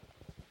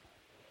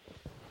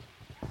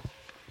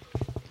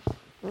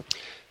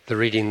The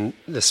reading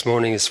this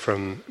morning is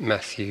from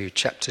Matthew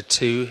chapter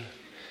 2,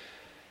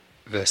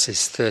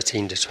 verses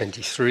 13 to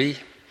 23.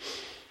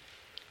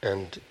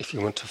 And if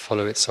you want to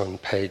follow, it's on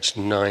page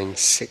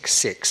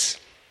 966.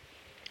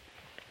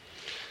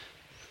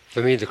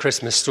 For me, the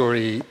Christmas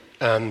story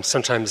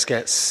sometimes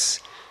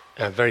gets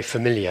very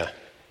familiar.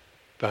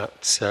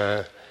 But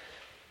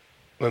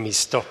when we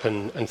stop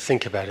and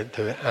think about it,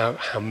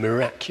 how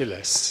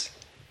miraculous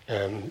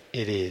it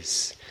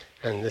is,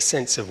 and the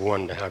sense of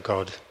wonder how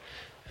God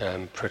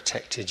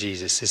protected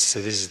Jesus.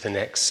 So this is the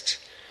next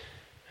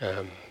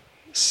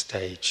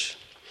stage.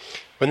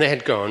 When they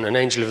had gone, an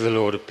angel of the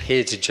Lord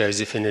appeared to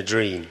Joseph in a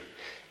dream.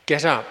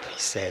 "Get up," he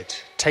said,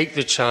 "take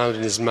the child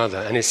and his mother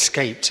and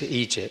escape to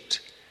Egypt.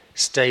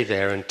 Stay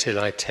there until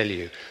I tell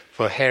you,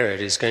 for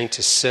Herod is going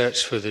to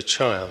search for the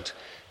child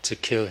to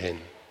kill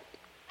him."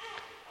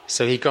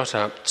 So he got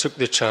up, took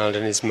the child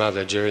and his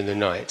mother during the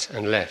night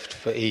and left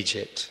for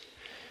Egypt,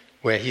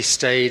 where he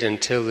stayed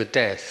until the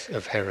death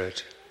of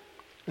Herod.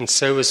 And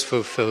so was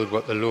fulfilled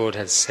what the Lord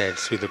had said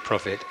through the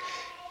prophet,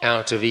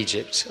 "Out of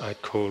Egypt I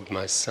called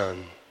my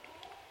son."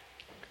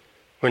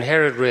 When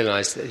Herod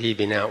realized that he'd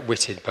been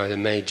outwitted by the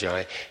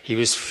Magi, he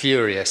was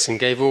furious and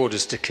gave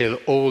orders to kill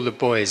all the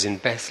boys in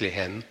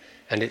Bethlehem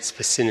and its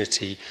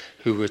vicinity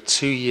who were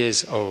 2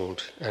 years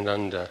old and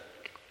under,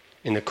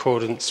 in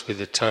accordance with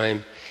the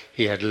time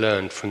he had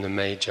learned from the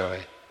Magi.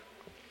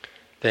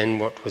 Then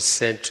what was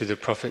said to the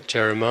prophet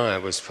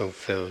Jeremiah was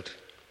fulfilled.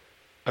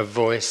 "A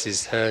voice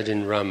is heard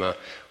in Ramah,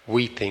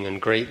 weeping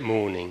and great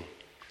mourning,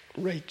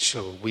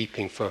 Rachel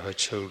weeping for her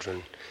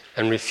children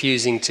and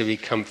refusing to be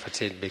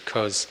comforted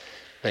because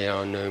they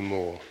are no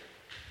more."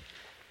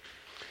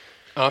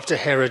 After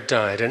Herod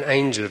died, an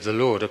angel of the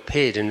Lord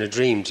appeared in a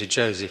dream to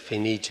Joseph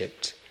in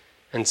Egypt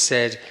and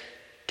said,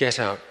 "Get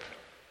up,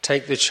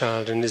 take the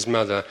child and his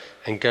mother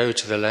and go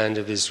to the land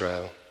of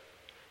Israel,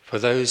 for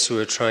those who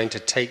are trying to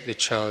take the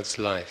child's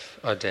life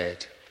are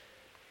dead."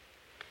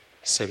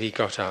 So he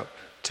got up,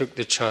 took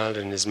the child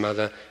and his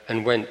mother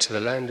and went to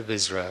the land of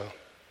Israel.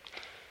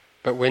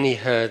 But when he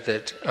heard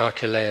that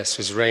Archelaus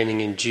was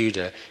reigning in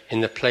Judah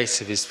in the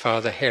place of his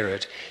father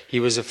Herod, he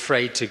was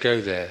afraid to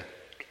go there.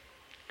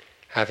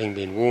 Having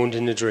been warned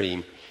in a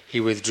dream,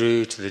 he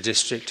withdrew to the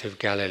district of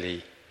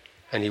Galilee,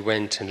 and he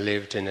went and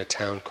lived in a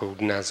town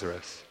called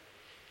Nazareth.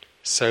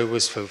 So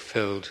was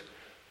fulfilled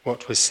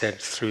what was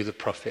said through the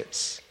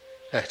prophets,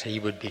 that he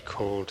would be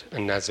called a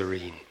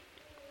Nazarene.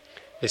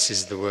 This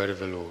is the word of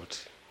the Lord.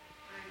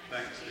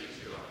 Thanks be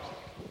to God.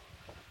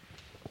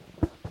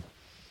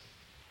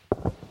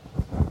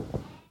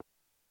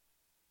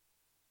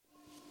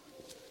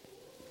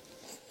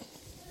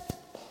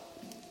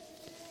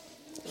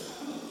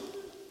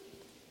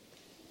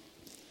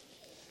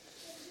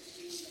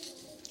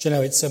 Do you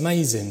know, it's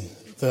amazing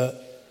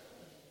that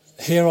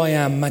 "Here I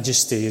Am,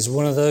 Majesty" is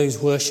one of those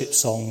worship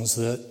songs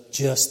that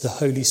just the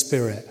Holy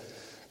Spirit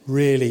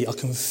really, I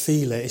can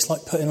feel it. It's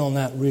like putting on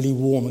that really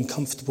warm and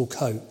comfortable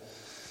coat.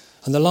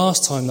 And the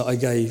last time that I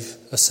gave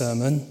a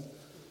sermon,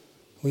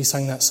 we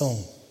sang that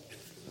song.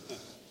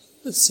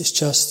 It's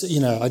just, you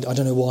know, I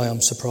don't know why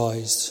I'm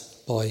surprised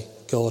by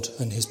God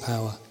and his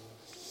power.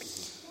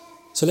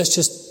 So let's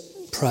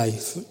just pray,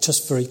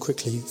 just very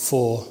quickly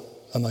for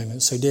a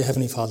moment. So dear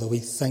Heavenly Father, we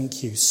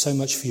thank you so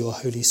much for your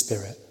Holy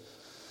Spirit.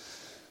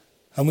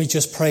 And we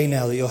just pray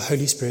now that your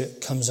Holy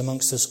Spirit comes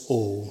amongst us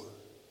all.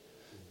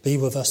 Be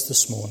with us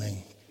this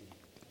morning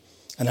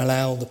and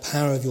allow the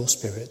power of your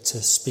Spirit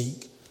to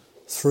speak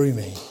through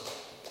me.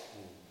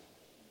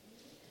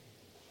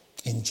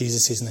 In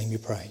Jesus' name we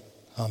pray.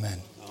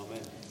 Amen.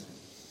 Amen.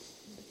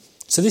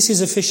 So this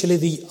is officially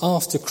the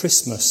after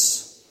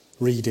Christmas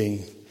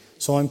reading.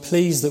 So I'm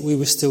pleased that we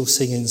were still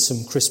singing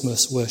some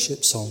Christmas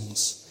worship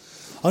songs.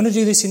 I'm going to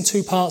do this in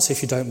two parts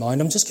if you don't mind.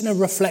 I'm just going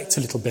to reflect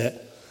a little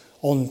bit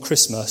on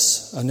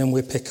Christmas and then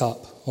we'll pick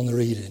up on the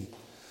reading.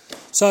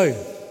 So,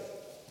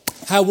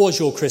 how was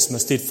your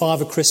Christmas? Did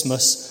Father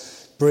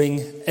Christmas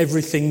bring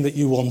everything that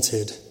you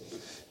wanted?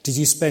 Did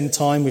you spend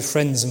time with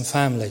friends and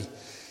family?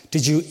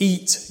 Did you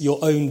eat your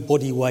own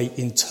body weight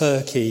in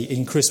turkey,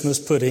 in Christmas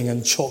pudding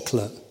and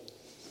chocolate?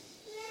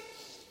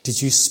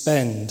 Did you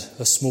spend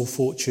a small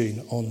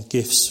fortune on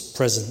gifts,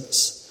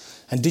 presents?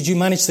 And did you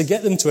manage to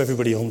get them to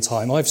everybody on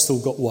time? I've still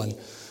got one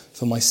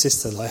for my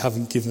sister that I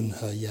haven't given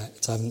her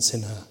yet. I haven't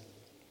seen her.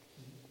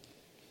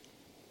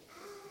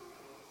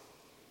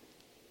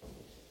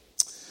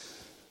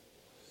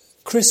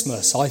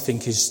 Christmas, I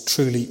think, is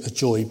truly a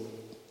joy.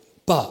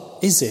 But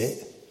is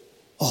it?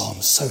 Oh,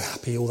 I'm so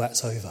happy all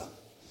that's over.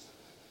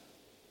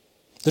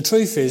 The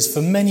truth is,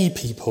 for many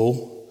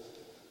people,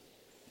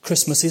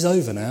 Christmas is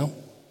over now.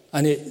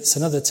 And it's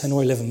another 10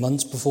 or 11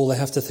 months before they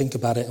have to think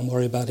about it and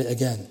worry about it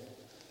again.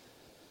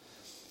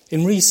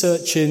 In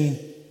researching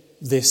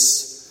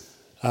this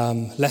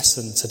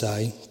lesson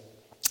today,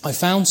 I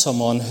found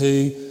someone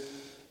who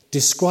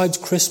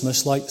described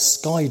Christmas like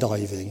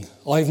skydiving.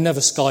 I've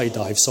never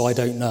skydived, so I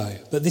don't know.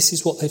 But this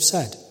is what they've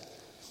said.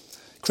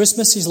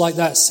 Christmas is like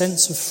that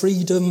sense of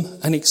freedom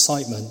and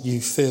excitement you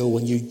feel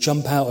when you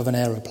jump out of an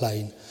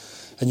aeroplane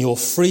and you're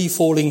free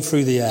falling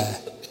through the air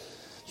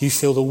You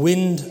feel the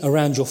wind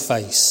around your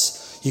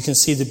face. You can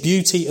see the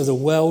beauty of the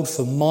world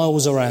for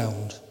miles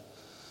around.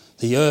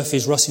 The earth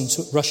is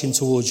rushing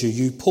towards you.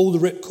 You pull the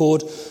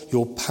ripcord,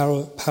 your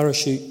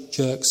parachute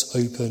jerks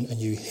open, and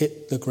you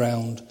hit the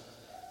ground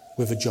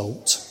with a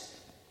jolt.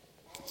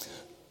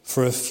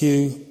 For a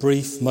few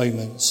brief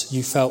moments,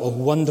 you felt a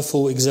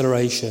wonderful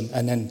exhilaration,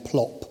 and then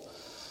plop,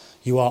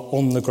 you are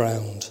on the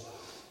ground,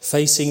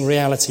 facing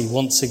reality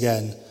once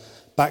again,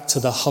 back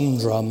to the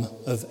humdrum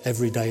of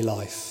everyday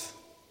life.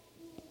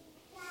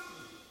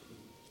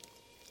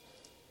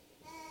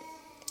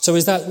 So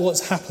is that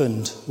what's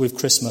happened with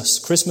Christmas?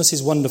 Christmas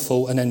is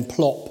wonderful, and then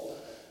plop,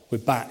 we're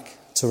back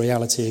to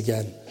reality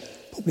again.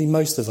 Probably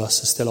most of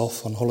us are still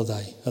off on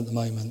holiday at the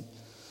moment.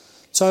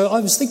 So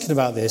I was thinking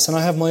about this, and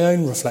I have my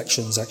own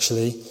reflections,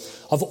 actually.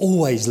 I've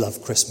always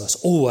loved Christmas,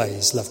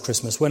 always loved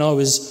Christmas. When I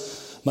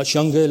was much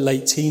younger,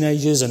 late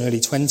teenagers and early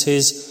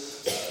 20s,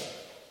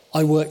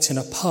 I worked in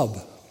a pub.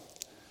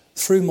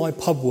 Through my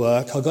pub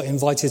work, I got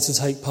invited to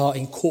take part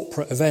in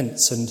corporate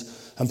events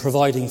and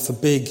providing for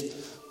big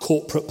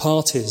corporate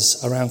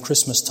parties around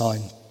Christmas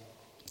time.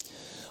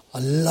 I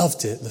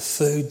loved it, the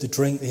food, the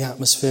drink, the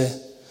atmosphere.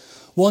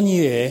 One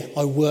year,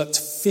 I worked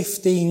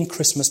 15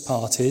 Christmas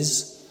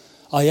parties.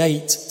 I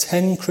ate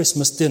 10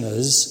 Christmas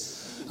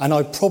dinners, and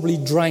I probably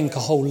drank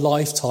a whole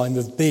lifetime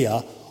of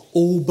beer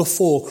all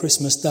before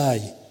Christmas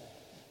Day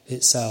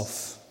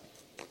itself.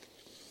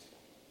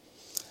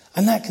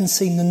 And that can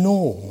seem the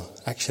norm,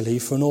 actually,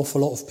 for an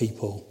awful lot of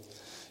people.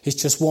 It's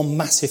just one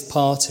massive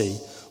party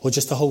or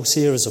just a whole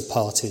series of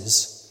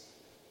parties.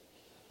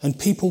 And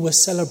people will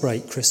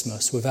celebrate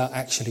Christmas without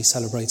actually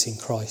celebrating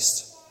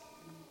Christ.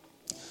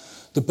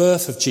 The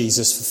birth of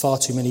Jesus for far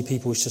too many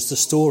people is just a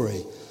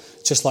story.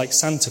 Just like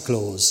Santa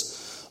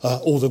Claus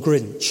or the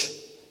Grinch.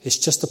 It's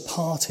just a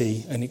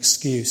party, an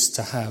excuse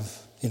to have,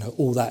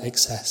 all that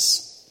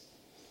excess.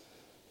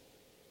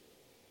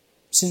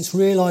 Since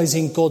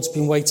realising God's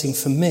been waiting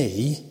for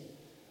me,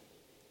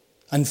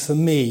 and for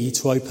me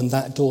to open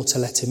that door to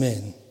let him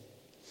in,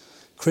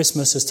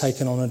 Christmas has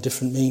taken on a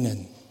different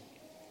meaning.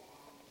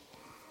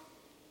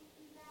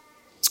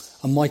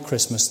 And my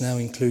Christmas now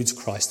includes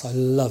Christ. I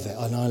love it,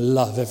 and I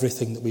love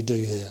everything that we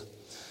do here.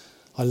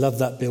 I love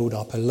that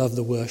build-up. I love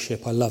the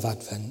worship. I love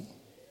Advent.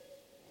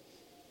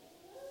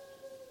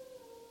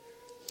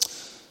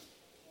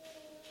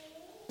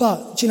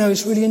 But,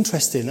 it's really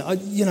interesting.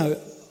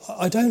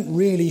 I don't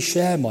really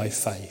share my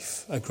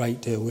faith a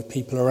great deal with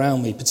people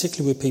around me,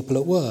 particularly with people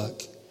at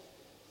work.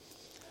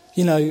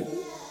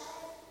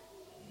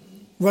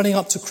 Running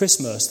up to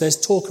Christmas, there's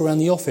talk around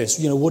the office.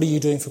 What are you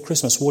doing for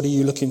Christmas? What are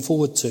you looking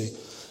forward to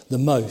the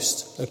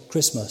most at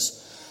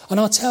Christmas? And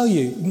I'll tell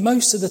you,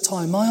 most of the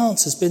time, my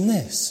answer's been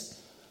this.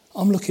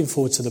 I'm looking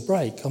forward to the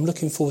break. I'm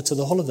looking forward to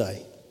the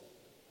holiday.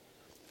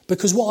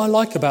 Because what I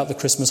like about the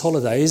Christmas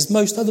holiday is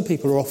most other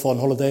people are off on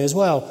holiday as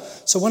well.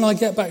 So when I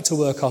get back to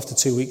work after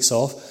 2 weeks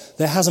off,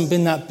 there hasn't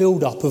been that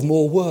build-up of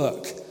more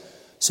work.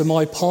 So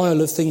my pile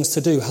of things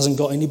to do hasn't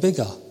got any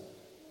bigger.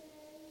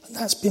 And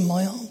that's been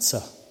my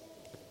answer.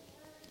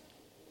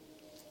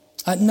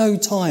 At no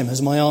time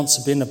has my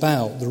answer been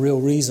about the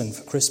real reason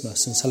for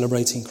Christmas and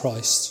celebrating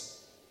Christ.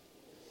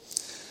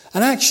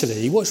 And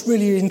actually, what's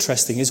really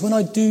interesting is when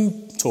I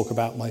do talk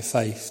about my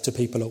faith to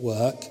people at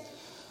work,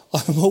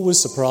 I'm always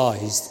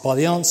surprised by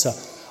the answer.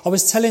 I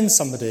was telling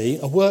somebody,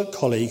 a work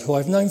colleague who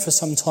I've known for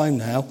some time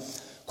now,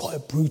 quite a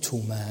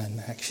brutal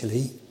man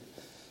actually,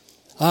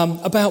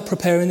 about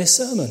preparing this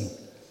sermon.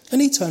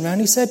 And he turned around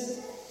and he said,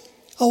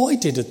 I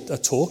did a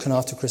talk, an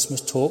after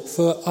Christmas talk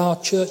for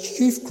our church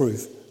youth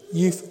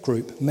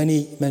group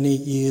many, many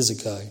years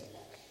ago.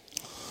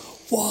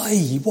 Why?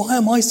 Why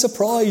am I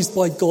surprised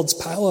by God's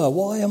power?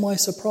 Why am I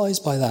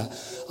surprised by that?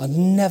 I've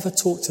never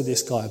talked to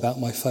this guy about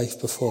my faith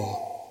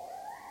before.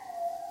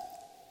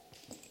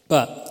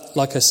 But,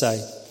 like I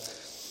say,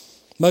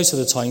 most of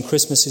the time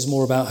Christmas is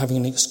more about having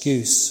an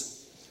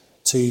excuse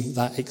to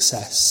that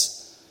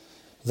excess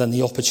than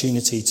the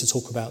opportunity to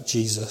talk about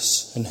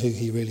Jesus and who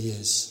he really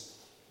is.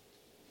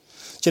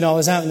 Do I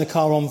was out in the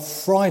car on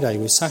Friday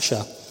with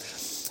Sasha,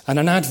 and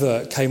an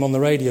advert came on the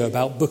radio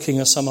about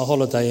booking a summer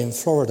holiday in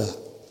Florida.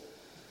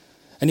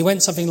 And he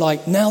went something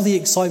like, now the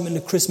excitement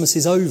of Christmas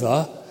is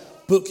over,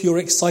 book your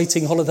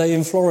exciting holiday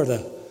in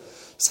Florida.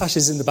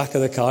 Sasha's in the back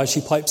of the car, she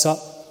pipes up,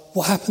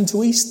 what happened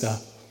to Easter?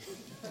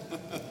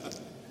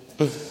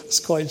 It's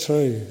quite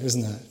true,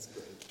 isn't it?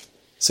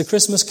 So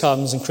Christmas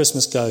comes and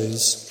Christmas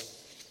goes,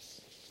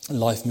 and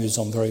life moves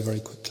on very,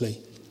 very quickly.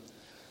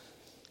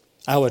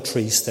 Our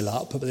tree's still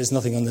up, but there's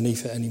nothing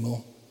underneath it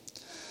anymore.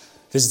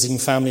 Visiting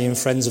family and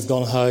friends have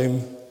gone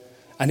home,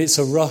 and it's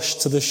a rush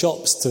to the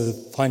shops to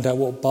find out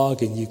what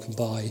bargain you can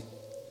buy.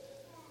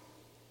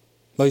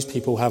 Most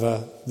people have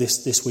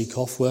this week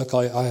off work.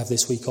 I have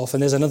this week off,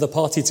 and there's another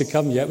party to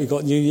come yet. We've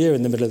got New Year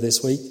in the middle of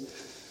this week.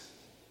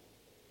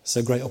 It's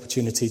a great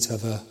opportunity to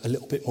have a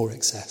little bit more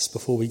excess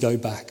before we go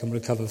back and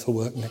recover for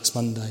work next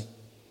Monday.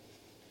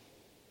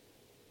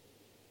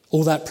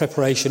 All that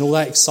preparation, all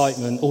that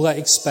excitement, all that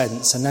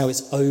expense, and now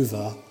it's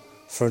over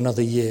for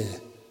another year.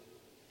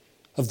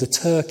 of the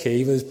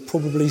turkey, there's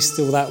probably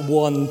still that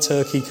one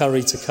turkey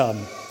curry to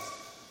come.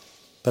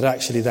 But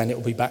actually then it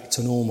will be back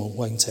to normal,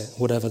 won't it?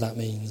 Whatever that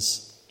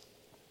means.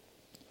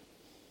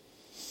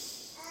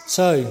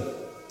 So,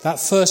 that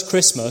first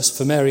Christmas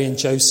for Mary and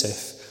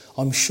Joseph,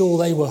 I'm sure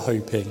they were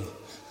hoping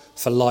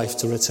for life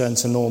to return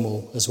to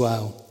normal as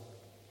well.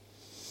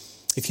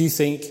 If you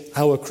think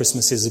our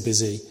Christmases are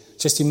busy,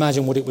 just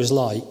imagine what it was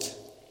like.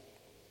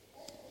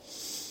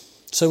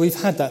 So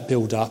we've had that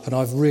build-up, and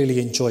I've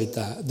really enjoyed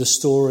that. The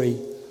story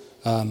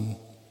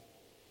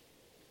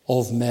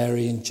of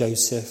Mary and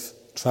Joseph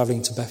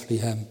travelling to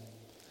Bethlehem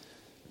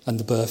and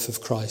the birth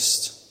of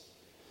Christ.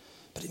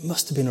 But it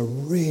must have been a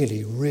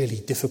really,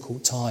 really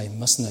difficult time,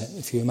 mustn't it,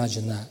 if you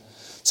imagine that?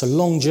 It's a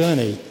long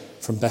journey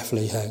from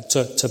Bethlehem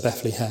to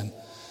Bethlehem.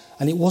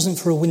 And it wasn't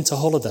for a winter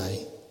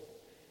holiday.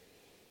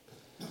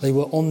 They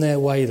were on their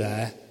way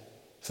there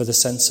for the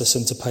census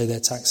and to pay their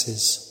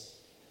taxes.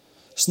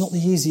 It's not the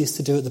easiest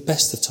to do at the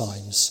best of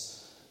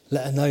times,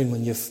 let alone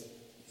when you're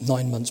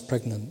 9 months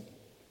pregnant.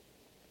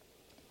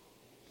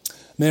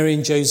 Mary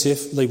and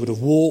Joseph, they would have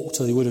walked,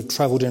 or they would have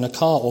travelled in a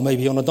cart, or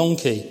maybe on a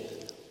donkey.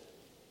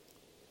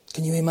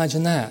 Can you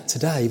imagine that?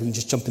 Today we can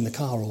just jump in the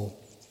car or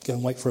go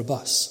and wait for a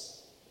bus.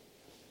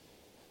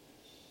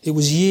 It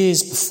was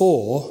years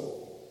before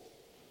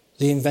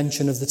the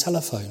invention of the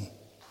telephone.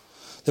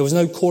 There was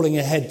no calling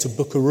ahead to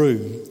book a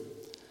room.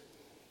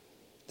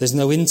 There's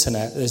no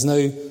internet. There's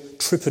no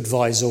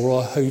TripAdvisor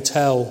or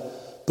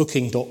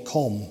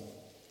hotelbooking.com.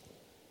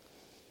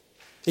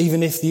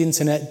 Even if the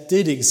internet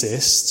did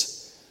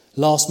exist,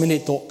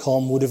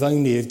 lastminute.com would have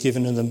only have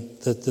given them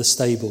the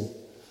stable,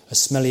 a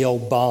smelly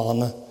old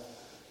barn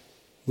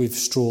with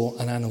straw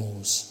and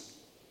animals.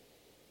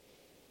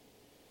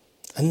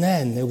 And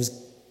then there was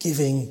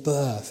giving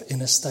birth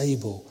in a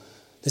stable.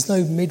 There's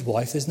no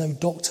midwife, there's no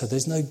doctor,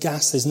 there's no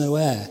gas, there's no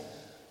air.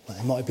 Well,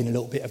 there might have been a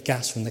little bit of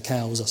gas from the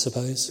cows, I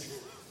suppose.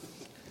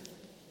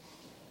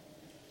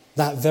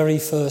 That very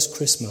first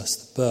Christmas,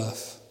 the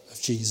birth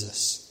of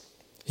Jesus.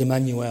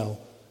 Emmanuel,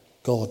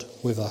 God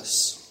with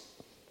us.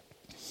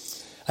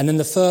 And then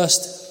the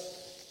first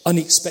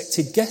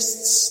unexpected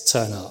guests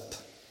turn up,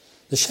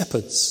 the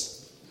shepherds.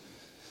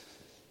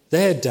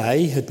 Their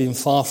day had been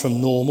far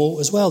from normal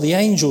as well. The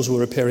angels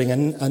were appearing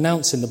and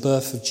announcing the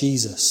birth of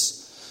Jesus,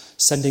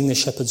 sending the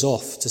shepherds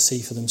off to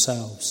see for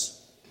themselves.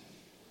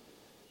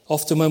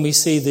 Often when we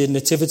see the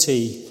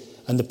nativity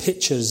and the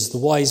pictures, the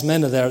wise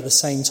men are there at the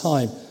same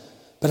time.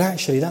 But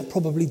actually that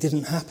probably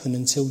didn't happen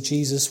until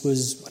Jesus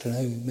was,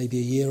 maybe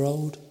a year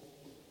old.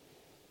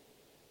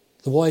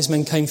 The wise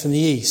men came from the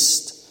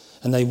east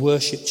and they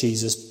worshipped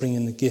Jesus,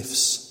 bringing the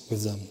gifts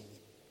with them.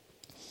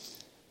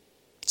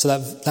 So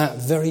that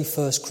very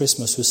first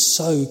Christmas was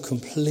so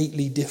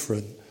completely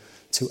different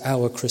to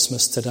our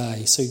Christmas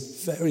today. So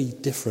very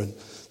different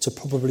to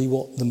probably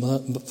what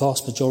the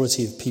vast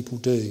majority of people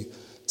do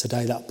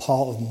today, that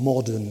part of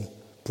modern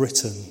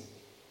Britain.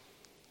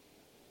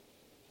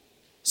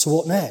 So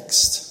what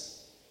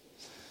next?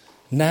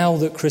 Now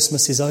that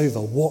Christmas is over,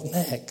 what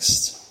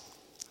next?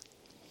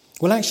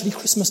 Well, actually,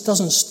 Christmas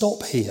doesn't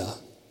stop here.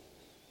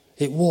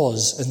 It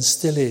was and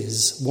still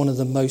is one of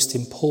the most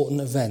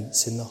important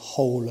events in the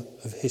whole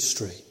of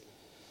history.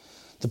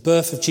 The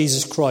birth of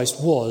Jesus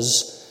Christ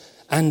was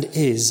and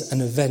is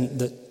an event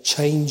that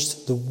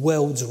changed the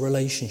world's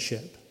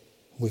relationship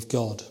with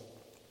God.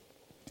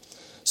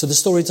 So the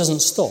story doesn't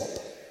stop.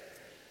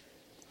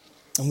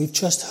 And we've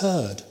just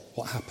heard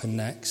what happened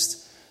next.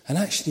 And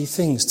actually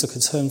things took a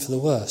turn for the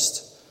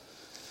worst.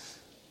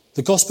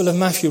 The Gospel of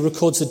Matthew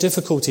records the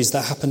difficulties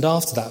that happened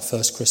after that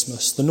first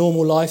Christmas. The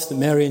normal life that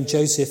Mary and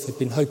Joseph had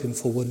been hoping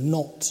for were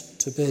not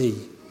to be.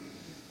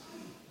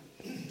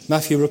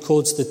 Matthew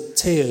records the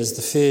tears,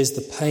 the fears,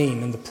 the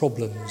pain and the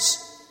problems.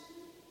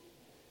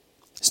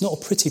 It's not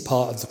a pretty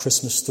part of the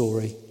Christmas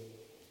story.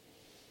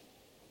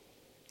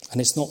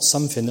 And it's not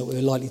something that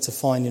we're likely to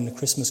find in a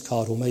Christmas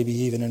card or maybe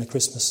even in a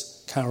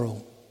Christmas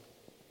carol.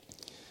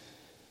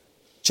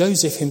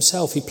 Joseph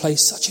himself, he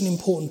plays such an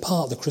important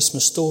part of the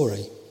Christmas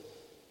story.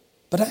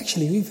 But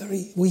actually,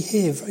 we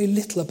hear very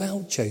little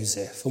about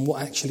Joseph and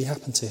what actually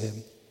happened to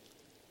him.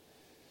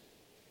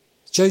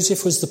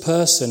 Joseph was the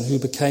person who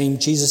became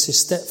Jesus'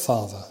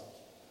 stepfather.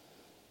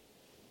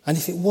 And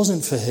if it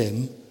wasn't for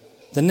him,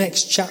 the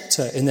next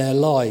chapter in their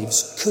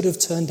lives could have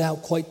turned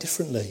out quite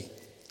differently.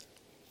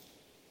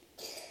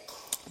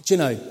 Do you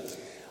know,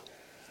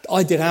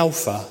 I did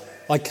Alpha.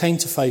 I came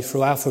to faith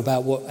through Alpha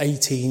about,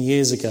 18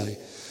 years ago.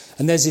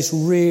 And there's this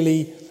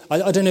really...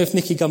 I don't know if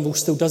Nicky Gumbel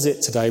still does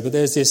it today, but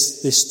there's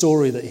this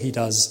story that he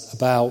does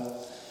about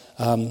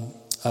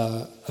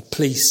a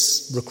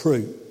police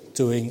recruit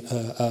doing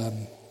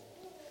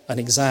an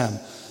exam.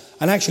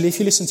 And actually, if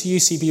you listen to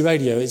UCB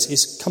Radio,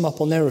 it's come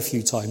up on there a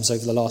few times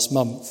over the last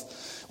month,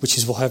 which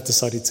is why I've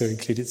decided to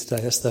include it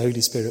today. That's the Holy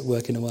Spirit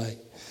working away.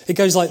 It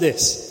goes like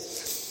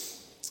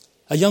this.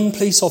 A young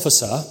police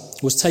officer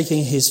was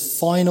taking his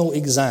final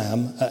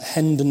exam at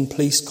Hendon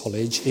Police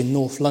College in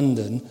North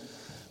London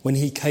when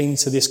he came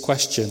to this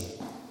question.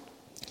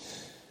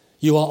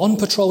 You are on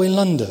patrol in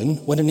London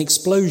when an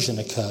explosion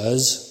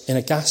occurs in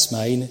a gas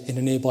main in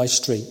a nearby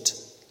street.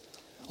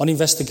 On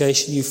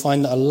investigation, you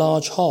find that a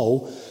large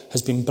hole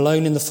has been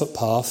blown in the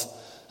footpath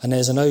and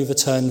there's an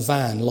overturned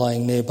van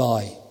lying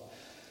nearby.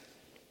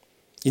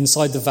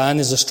 Inside the van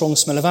is a strong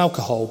smell of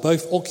alcohol.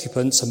 Both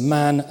occupants, a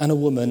man and a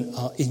woman,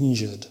 are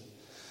injured.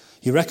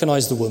 You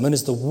recognise the woman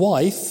as the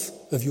wife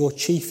of your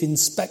chief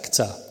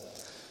inspector,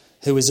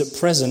 who is at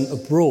present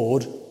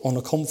abroad on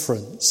a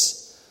conference.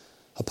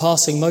 A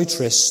passing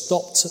motorist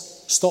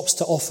stops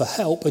to offer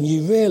help, and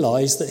you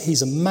realise that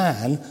he's a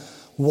man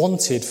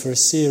wanted for a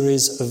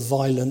series of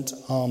violent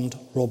armed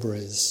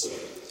robberies.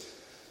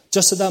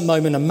 Just at that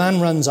moment, a man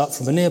runs up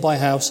from a nearby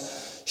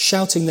house,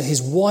 shouting that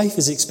his wife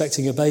is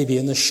expecting a baby,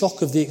 and the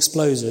shock of the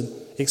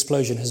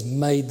explosion has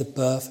made the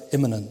birth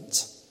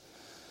imminent.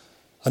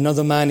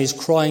 Another man is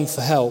crying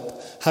for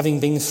help, having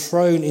been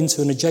thrown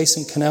into an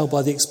adjacent canal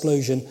by the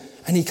explosion,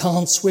 and he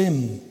can't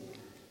swim.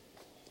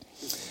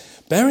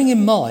 Bearing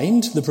in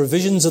mind the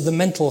provisions of the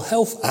Mental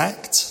Health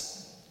Act,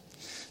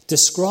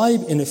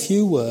 describe in a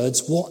few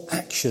words what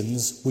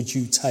actions would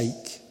you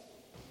take?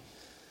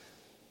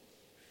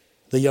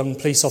 The young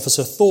police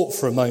officer thought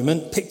for a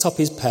moment, picked up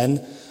his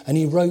pen, and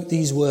he wrote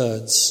these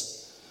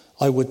words: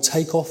 I would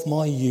take off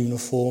my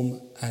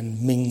uniform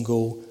and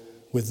mingle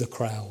with the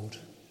crowd.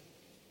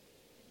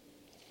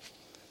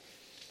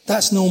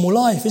 That's normal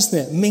life, isn't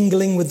it?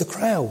 Mingling with the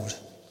crowd.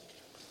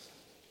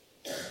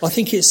 I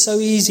think it's so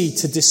easy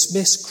to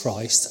dismiss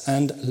Christ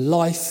and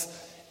life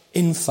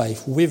in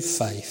faith, with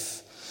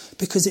faith,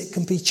 because it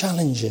can be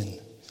challenging.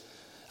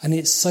 And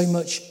it's so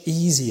much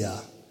easier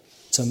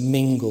to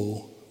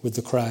mingle with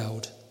the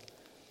crowd.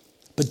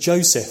 But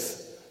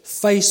Joseph,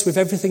 faced with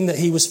everything that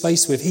he was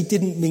faced with, he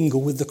didn't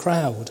mingle with the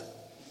crowd.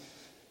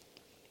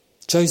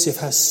 Joseph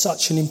has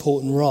such an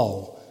important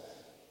role.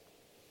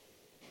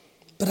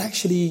 But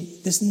actually,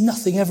 there's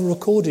nothing ever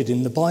recorded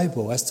in the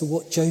Bible as to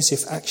what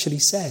Joseph actually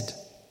said.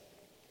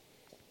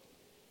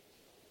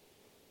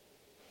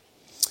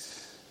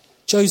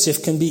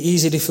 Joseph can be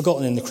easily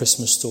forgotten in the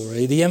Christmas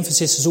story. The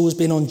emphasis has always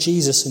been on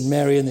Jesus and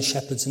Mary and the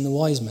shepherds and the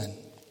wise men.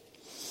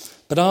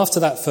 But after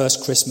that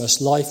first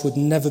Christmas, life would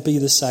never be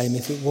the same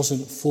if it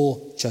wasn't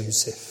for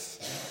Joseph.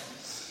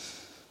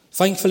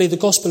 Thankfully, the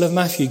Gospel of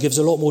Matthew gives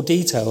a lot more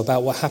detail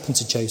about what happened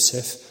to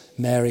Joseph,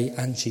 Mary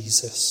and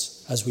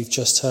Jesus, as we've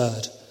just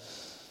heard.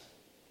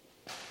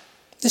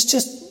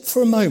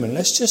 For a moment,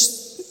 let's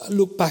just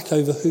look back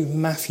over who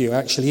Matthew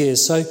actually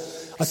is. So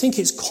I think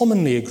it's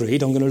commonly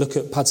agreed, I'm going to look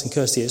at Pads and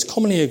Kirsty, it's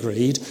commonly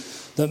agreed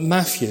that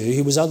Matthew,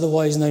 he was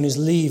otherwise known as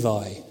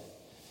Levi,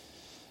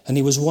 and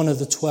he was one of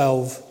the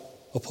 12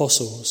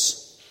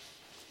 apostles.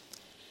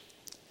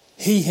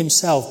 He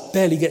himself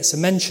barely gets a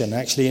mention,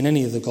 actually, in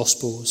any of the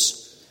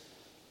Gospels.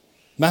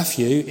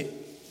 Matthew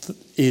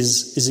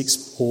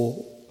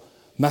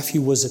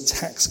Matthew was a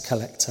tax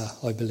collector,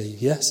 I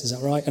believe. Yes, is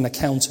that right? An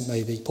accountant,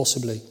 maybe,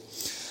 possibly.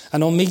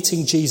 And on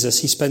meeting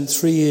Jesus, he spent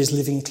 3 years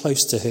living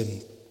close to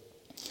him.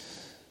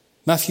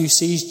 Matthew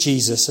sees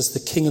Jesus as the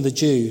King of the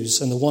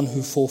Jews and the one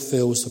who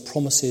fulfills the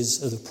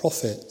promises of the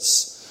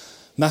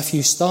prophets.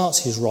 Matthew starts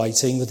his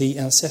writing with the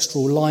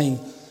ancestral line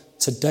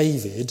to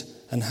David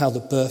and how the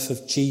birth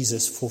of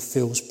Jesus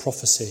fulfills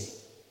prophecy.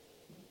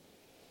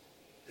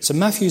 So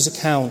Matthew's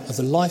account of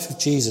the life of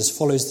Jesus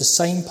follows the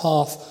same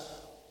path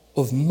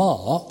of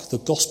Mark, the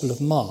Gospel of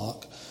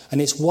Mark,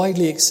 and it's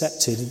widely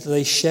accepted that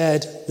they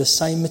shared the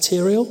same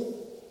material.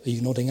 Are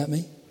you nodding at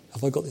me?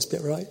 Have I got this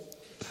bit right?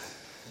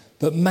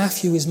 But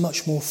Matthew is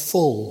much more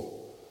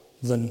full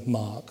than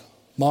Mark.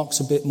 Mark's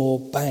a bit more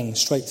bang,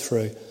 straight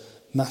through.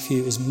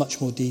 Matthew is much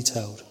more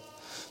detailed.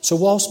 So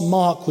whilst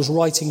Mark was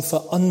writing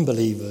for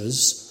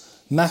unbelievers,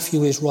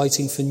 Matthew is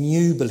writing for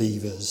new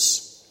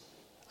believers.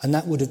 And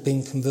that would have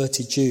been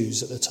converted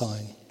Jews at the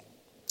time.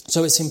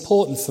 So it's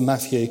important for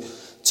Matthew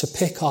to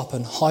pick up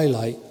and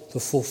highlight the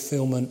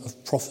fulfillment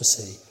of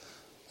prophecy.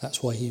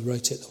 That's why he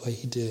wrote it the way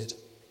he did.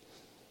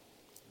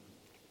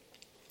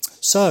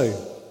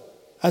 So,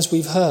 as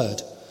we've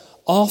heard,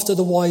 after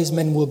the wise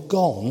men were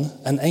gone,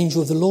 an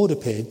angel of the Lord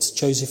appeared to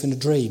Joseph in a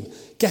dream.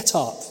 Get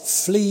up,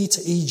 flee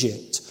to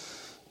Egypt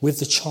with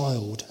the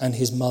child and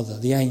his mother,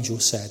 the angel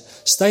said.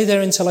 Stay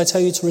there until I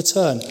tell you to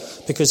return,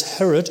 because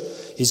Herod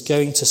is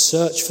going to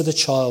search for the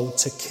child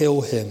to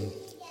kill him.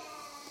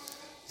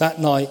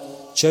 That night,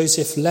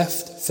 Joseph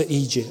left for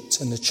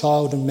Egypt, and the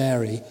child and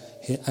Mary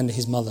and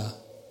his mother.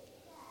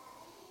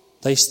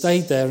 They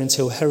stayed there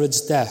until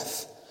Herod's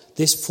death.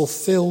 This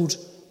fulfilled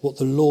what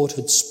the Lord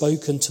had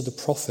spoken to the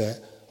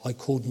prophet, I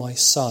called my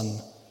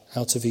son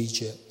out of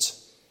Egypt.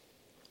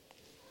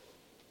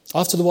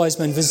 After the wise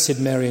men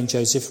visited Mary and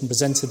Joseph and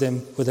presented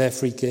them with their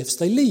free gifts,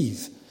 they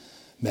leave.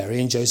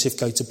 Mary and Joseph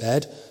go to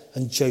bed,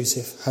 and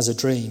Joseph has a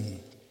dream.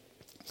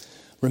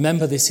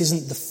 Remember, this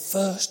isn't the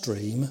first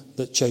dream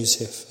that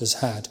Joseph has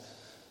had.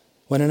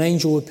 When an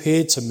angel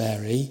appeared to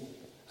Mary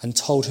and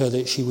told her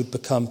that she would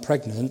become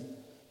pregnant,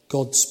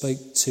 God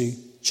spoke to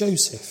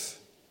Joseph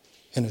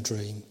in a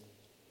dream.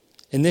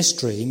 In this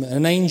dream,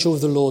 an angel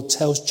of the Lord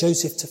tells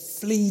Joseph to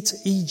flee to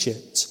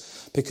Egypt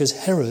because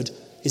Herod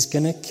is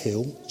going to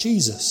kill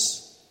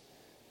Jesus.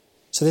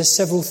 So there's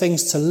several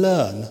things to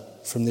learn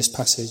from this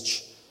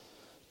passage.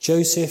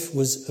 Joseph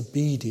was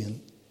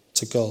obedient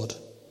to God.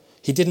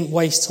 He didn't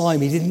waste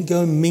time. He didn't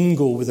go and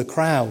mingle with the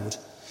crowd.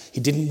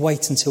 He didn't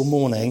wait until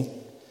morning.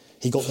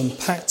 He got them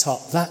packed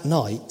up that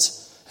night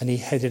and he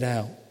headed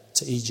out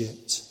to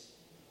Egypt.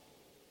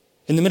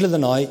 In the middle of the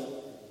night,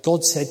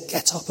 God said,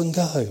 "Get up and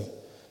go."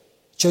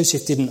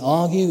 Joseph didn't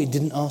argue. He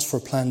didn't ask for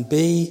a plan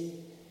B.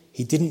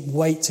 He didn't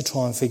wait to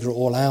try and figure it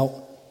all out.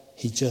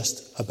 He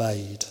just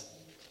obeyed.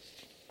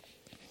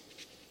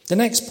 The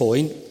next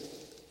point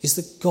is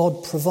that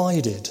God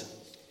provided.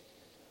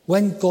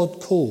 When God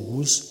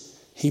calls,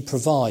 he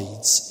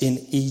provides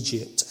in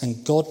Egypt,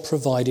 and God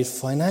provided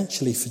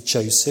financially for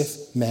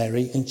Joseph,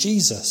 Mary, and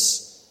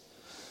Jesus.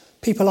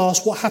 People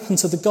ask, what happened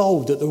to the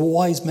gold that the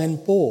wise men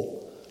bought?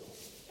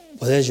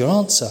 Well, there's your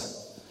answer.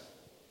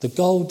 The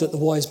gold that the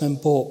wise men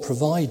bought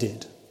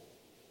provided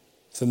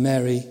for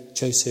Mary,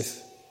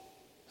 Joseph,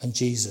 and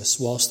Jesus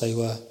whilst they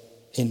were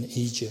in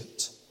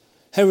Egypt.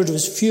 Herod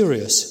was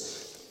furious.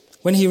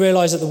 When he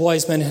realised that the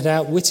wise men had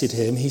outwitted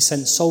him, he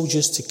sent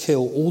soldiers to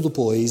kill all the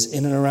boys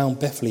in and around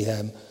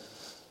Bethlehem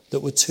that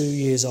were 2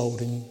 years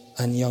old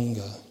and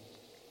younger.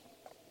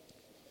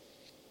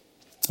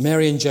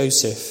 Mary and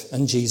Joseph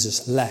and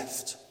Jesus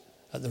left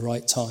at the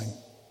right time.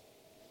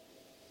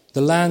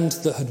 The land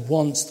that had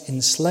once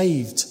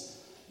enslaved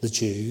the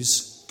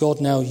Jews, God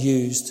now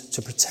used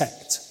to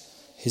protect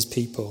his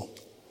people.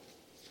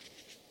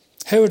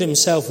 Herod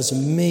himself was a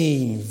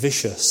mean,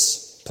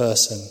 vicious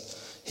person.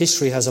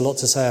 History has a lot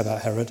to say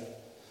about Herod.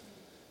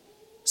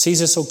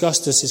 Caesar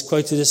Augustus is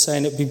quoted as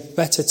saying it would be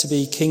better to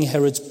be King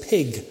Herod's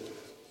pig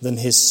than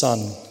his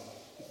son.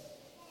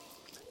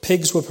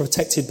 Pigs were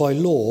protected by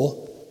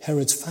law.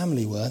 Herod's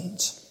family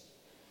weren't.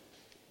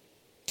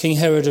 King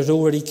Herod had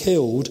already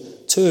killed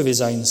 2 of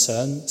his own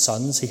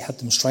sons. He had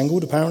them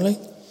strangled, apparently.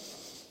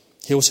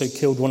 He also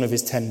killed one of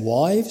his 10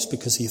 wives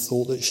because he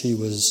thought that she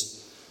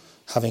was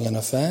having an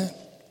affair.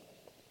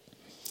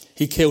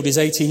 He killed his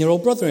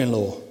 18-year-old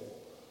brother-in-law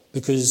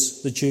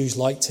because the Jews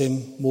liked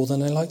him more than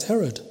they liked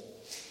Herod.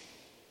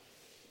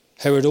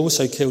 Herod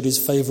also killed his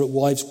favourite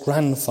wife's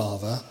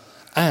grandfather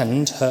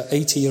and her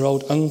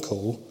 80-year-old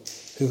uncle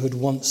who had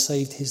once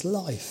saved his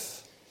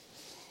life.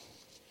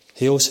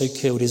 He also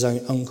killed his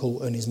own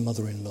uncle and his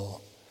mother-in-law.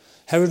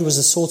 Herod was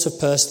the sort of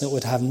person that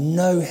would have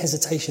no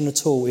hesitation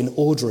at all in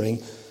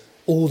ordering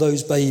all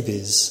those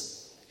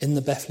babies in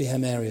the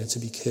Bethlehem area to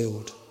be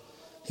killed.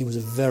 He was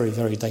a very,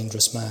 very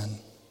dangerous man.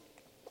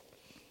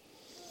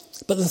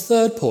 But the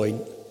third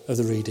point of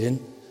the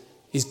reading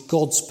is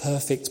God's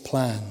perfect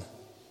plan.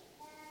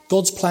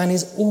 God's plan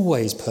is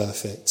always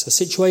perfect. A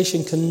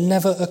situation can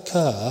never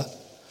occur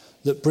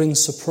that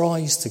brings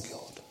surprise to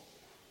God.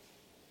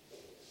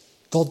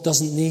 God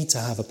doesn't need to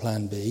have a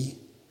plan B.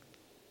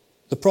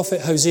 The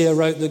prophet Hosea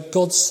wrote that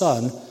God's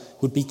son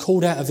would be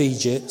called out of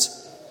Egypt,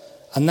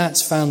 and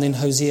that's found in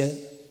Hosea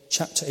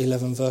chapter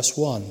 11, verse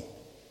 1.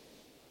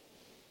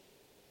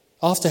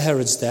 After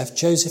Herod's death,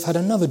 Joseph had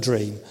another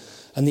dream,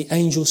 and the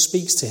angel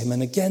speaks to him.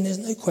 And again, there's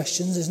no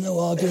questions, there's no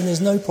arguing, there's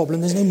no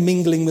problem, there's no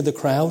mingling with the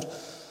crowd.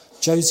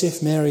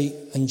 Joseph, Mary,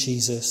 and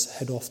Jesus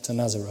head off to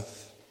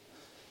Nazareth.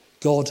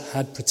 God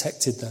had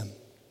protected them.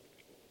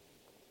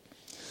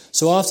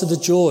 So after the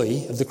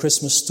joy of the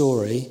Christmas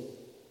story,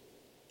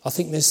 I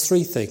think there's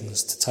 3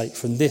 things to take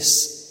from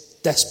this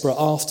desperate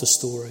after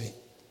story.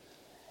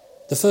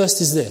 The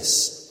first is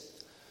this: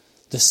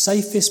 the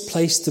safest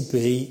place to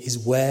be is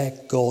where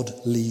God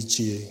leads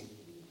you.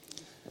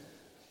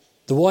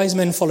 The wise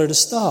men followed a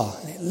star,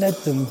 and it led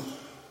them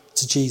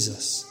to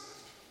Jesus.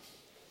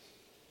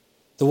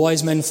 The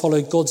wise men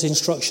followed God's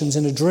instructions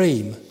in a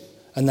dream,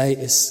 and they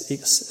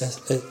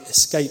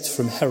escaped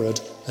from Herod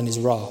and his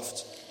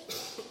raft.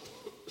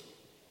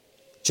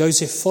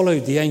 Joseph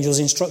followed the angel's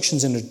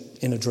instructions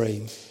in a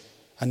dream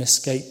and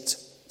escaped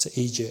to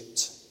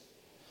Egypt.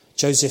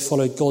 Joseph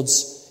followed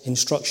God's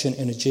instruction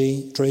in a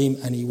dream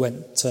and he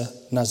went to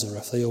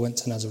Nazareth. They all went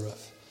to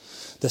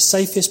Nazareth. The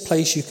safest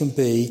place you can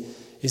be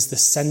is the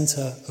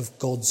centre of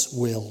God's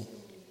will.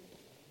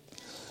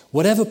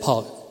 Whatever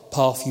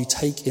path you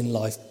take in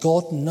life,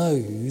 God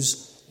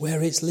knows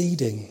where it's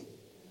leading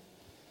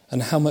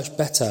and how much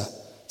better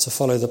to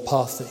follow the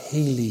path that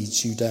he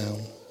leads you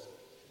down.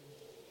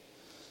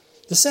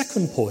 The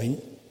second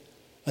point,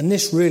 and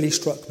this really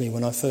struck me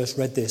when I first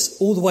read this,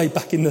 all the way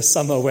back in the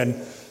summer when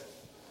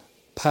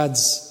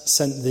Pads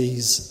sent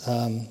these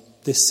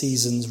this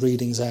season's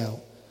readings out,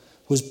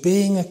 was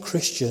being a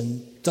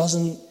Christian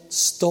doesn't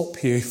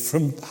stop you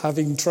from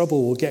having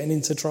trouble or getting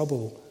into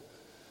trouble.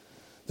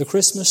 The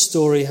Christmas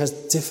story has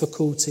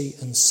difficulty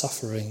and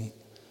suffering.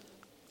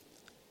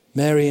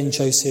 Mary and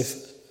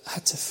Joseph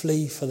had to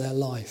flee for their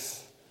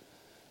life.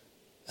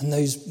 And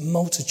those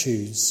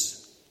multitudes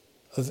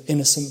of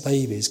innocent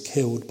babies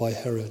killed by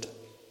Herod,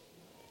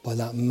 by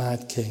that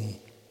mad king.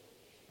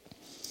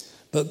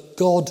 But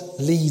God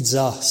leads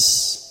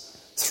us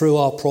through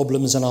our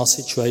problems and our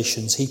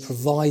situations. He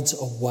provides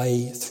a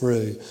way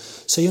through.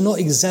 So you're not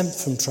exempt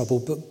from trouble,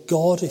 but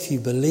God, if you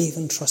believe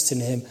and trust in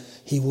him,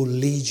 He will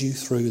lead you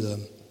through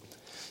them.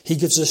 He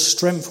gives us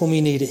strength when we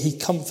need it. He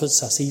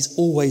comforts us. He's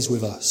always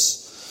with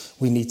us.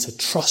 We need to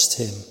trust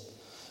him,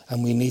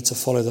 and we need to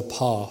follow the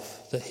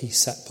path that he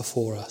set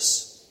before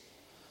us.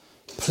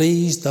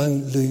 Please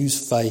don't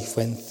lose faith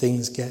when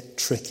things get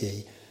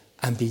tricky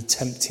and be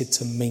tempted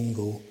to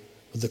mingle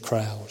with the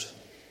crowd.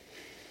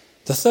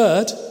 The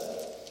third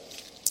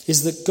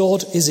is that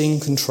God is in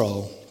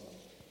control.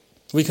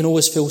 We can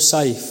always feel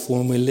safe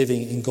when we're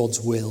living in God's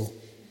will.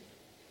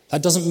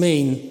 That doesn't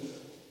mean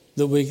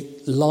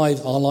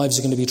that our lives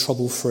are going to be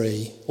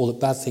trouble-free or that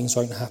bad things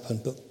won't happen,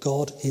 but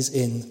God is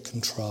in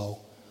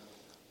control.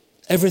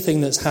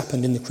 Everything that's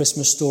happened in the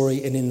Christmas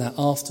story and in that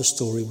after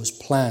story was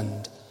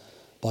planned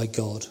by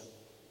God.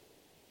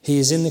 He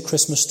is in the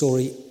Christmas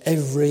story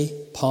every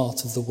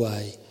part of the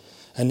way,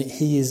 and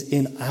he is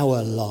in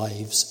our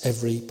lives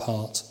every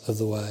part of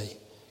the way.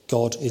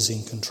 God is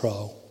in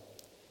control.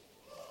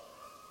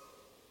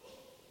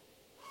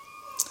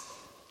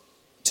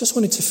 Just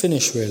wanted to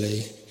finish,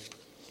 really.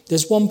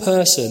 There's one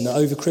person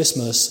over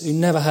Christmas who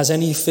never has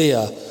any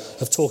fear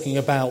of talking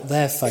about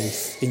their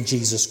faith in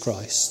Jesus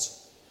Christ.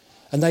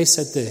 And they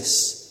said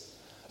this: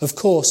 of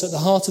course, at the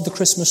heart of the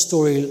Christmas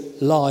story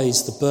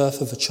lies the birth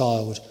of a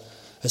child,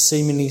 a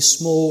seemingly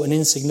small and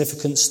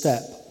insignificant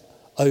step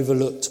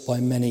overlooked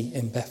by many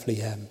in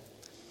Bethlehem.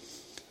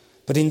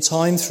 But in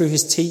time, through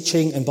his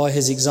teaching and by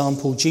his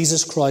example,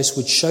 Jesus Christ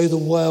would show the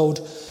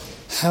world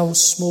how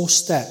small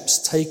steps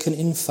taken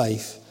in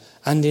faith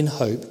and in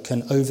hope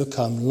can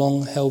overcome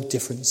long-held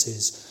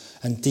differences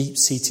and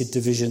deep-seated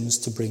divisions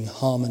to bring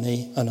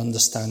harmony and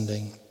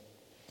understanding.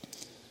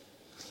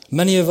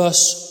 Many of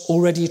us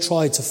already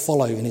tried to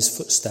follow in his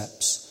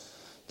footsteps.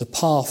 The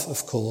path,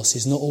 of course,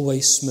 is not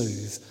always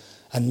smooth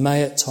and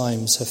may at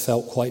times have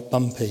felt quite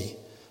bumpy,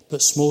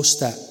 but small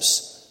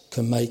steps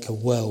can make a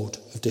world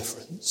of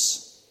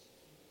difference.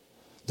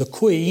 The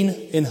Queen,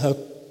 in her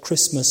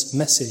Christmas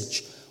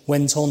message,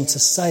 went on to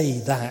say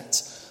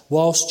that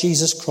whilst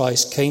Jesus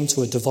Christ came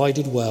to a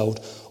divided world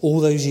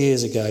all those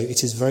years ago,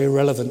 it is very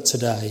relevant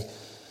today,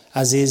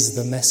 as is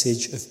the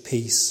message of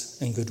peace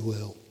and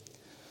goodwill.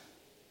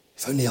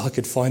 If only I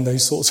could find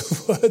those sorts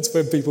of words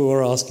when people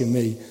were asking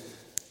me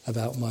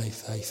about my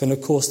faith. And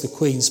of course, the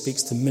Queen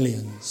speaks to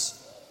millions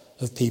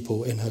of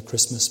people in her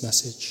Christmas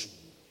message.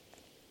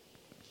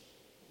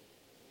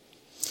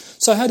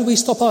 So how do we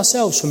stop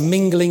ourselves from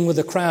mingling with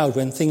the crowd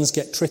when things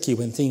get tricky,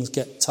 when things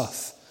get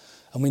tough,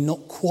 and we're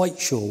not quite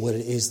sure what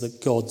it is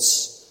that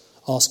God's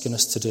asking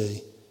us to do?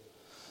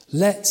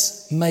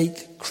 Let's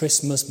make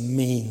Christmas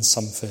mean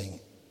something.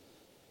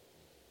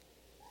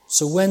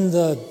 So when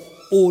the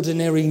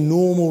ordinary,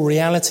 normal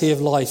reality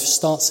of life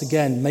starts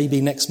again,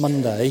 maybe next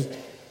Monday,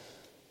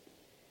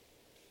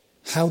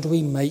 how do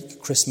we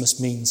make Christmas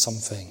mean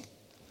something?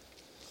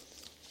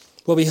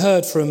 Well, we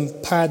heard from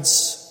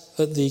Pads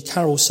at the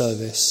carol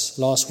service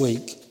last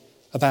week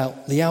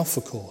about the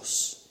Alpha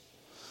Course.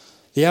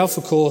 The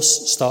Alpha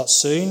Course starts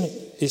soon.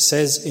 It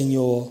says in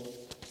your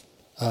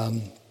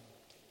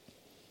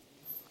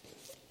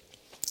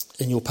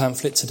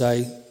pamphlet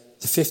today,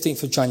 the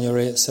 15th of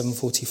January at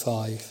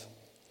 7:45.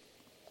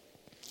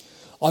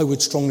 I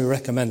would strongly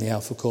recommend the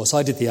Alpha Course.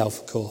 I did the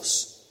Alpha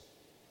Course.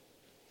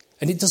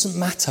 And it doesn't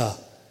matter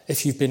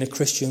if you've been a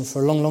Christian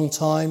for a long, long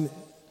time.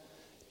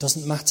 It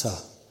doesn't matter.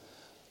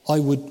 I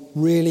would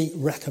really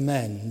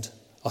recommend,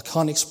 I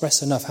can't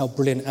express enough how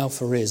brilliant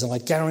Alpha is, and I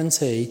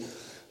guarantee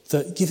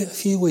that give it a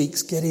few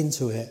weeks, get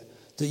into it,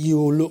 that you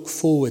will look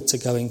forward to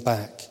going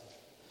back.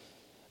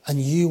 And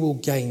you will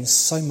gain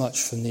so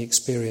much from the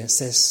experience.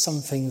 There's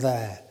something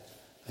there,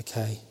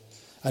 okay?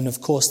 And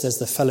of course, there's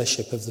the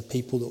fellowship of the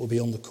people that will be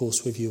on the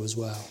course with you as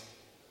well.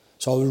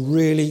 So I would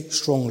really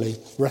strongly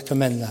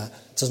recommend that.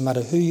 It doesn't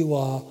matter who you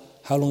are,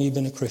 how long you've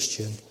been a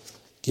Christian,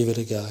 give it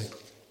a go.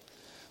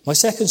 My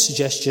second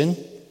suggestion,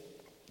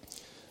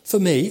 for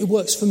me, it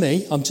works for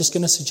me, I'm just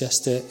going to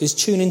suggest it, is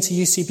tune into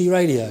UCB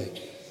Radio.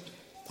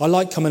 I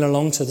like coming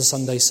along to the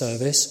Sunday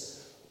service,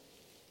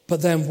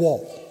 but then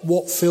what?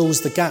 What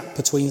fills the gap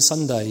between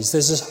Sundays?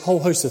 There's a whole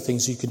host of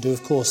things you can do,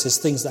 of course. There's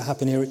things that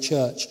happen here at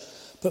church.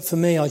 But for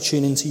me, I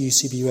tune into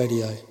UCB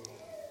Radio.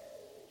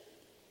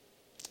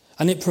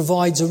 And it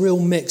provides a real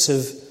mix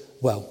of,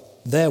 well,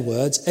 their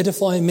words,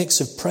 edifying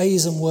mix of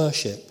praise and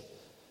worship,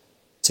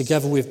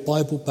 together with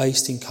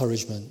Bible-based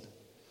encouragement.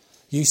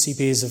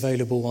 UCB is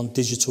available on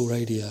digital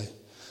radio.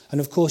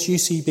 And of course,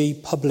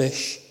 UCB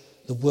publish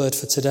the Word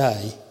for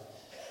Today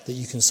that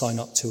you can sign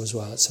up to as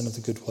well. It's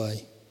another good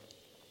way.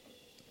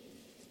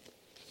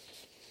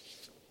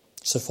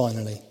 So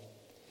finally,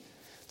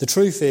 the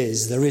truth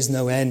is there is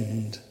no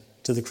end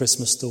to the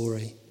Christmas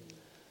story.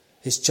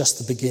 It's just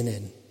the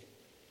beginning.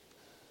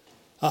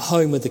 At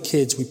home with the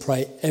kids, we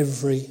pray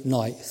every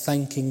night,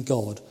 thanking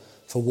God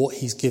for what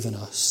he's given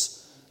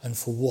us and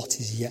for what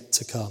is yet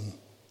to come.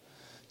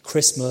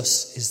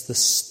 Christmas is the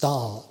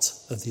start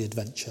of the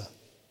adventure.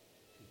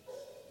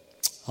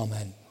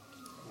 Amen.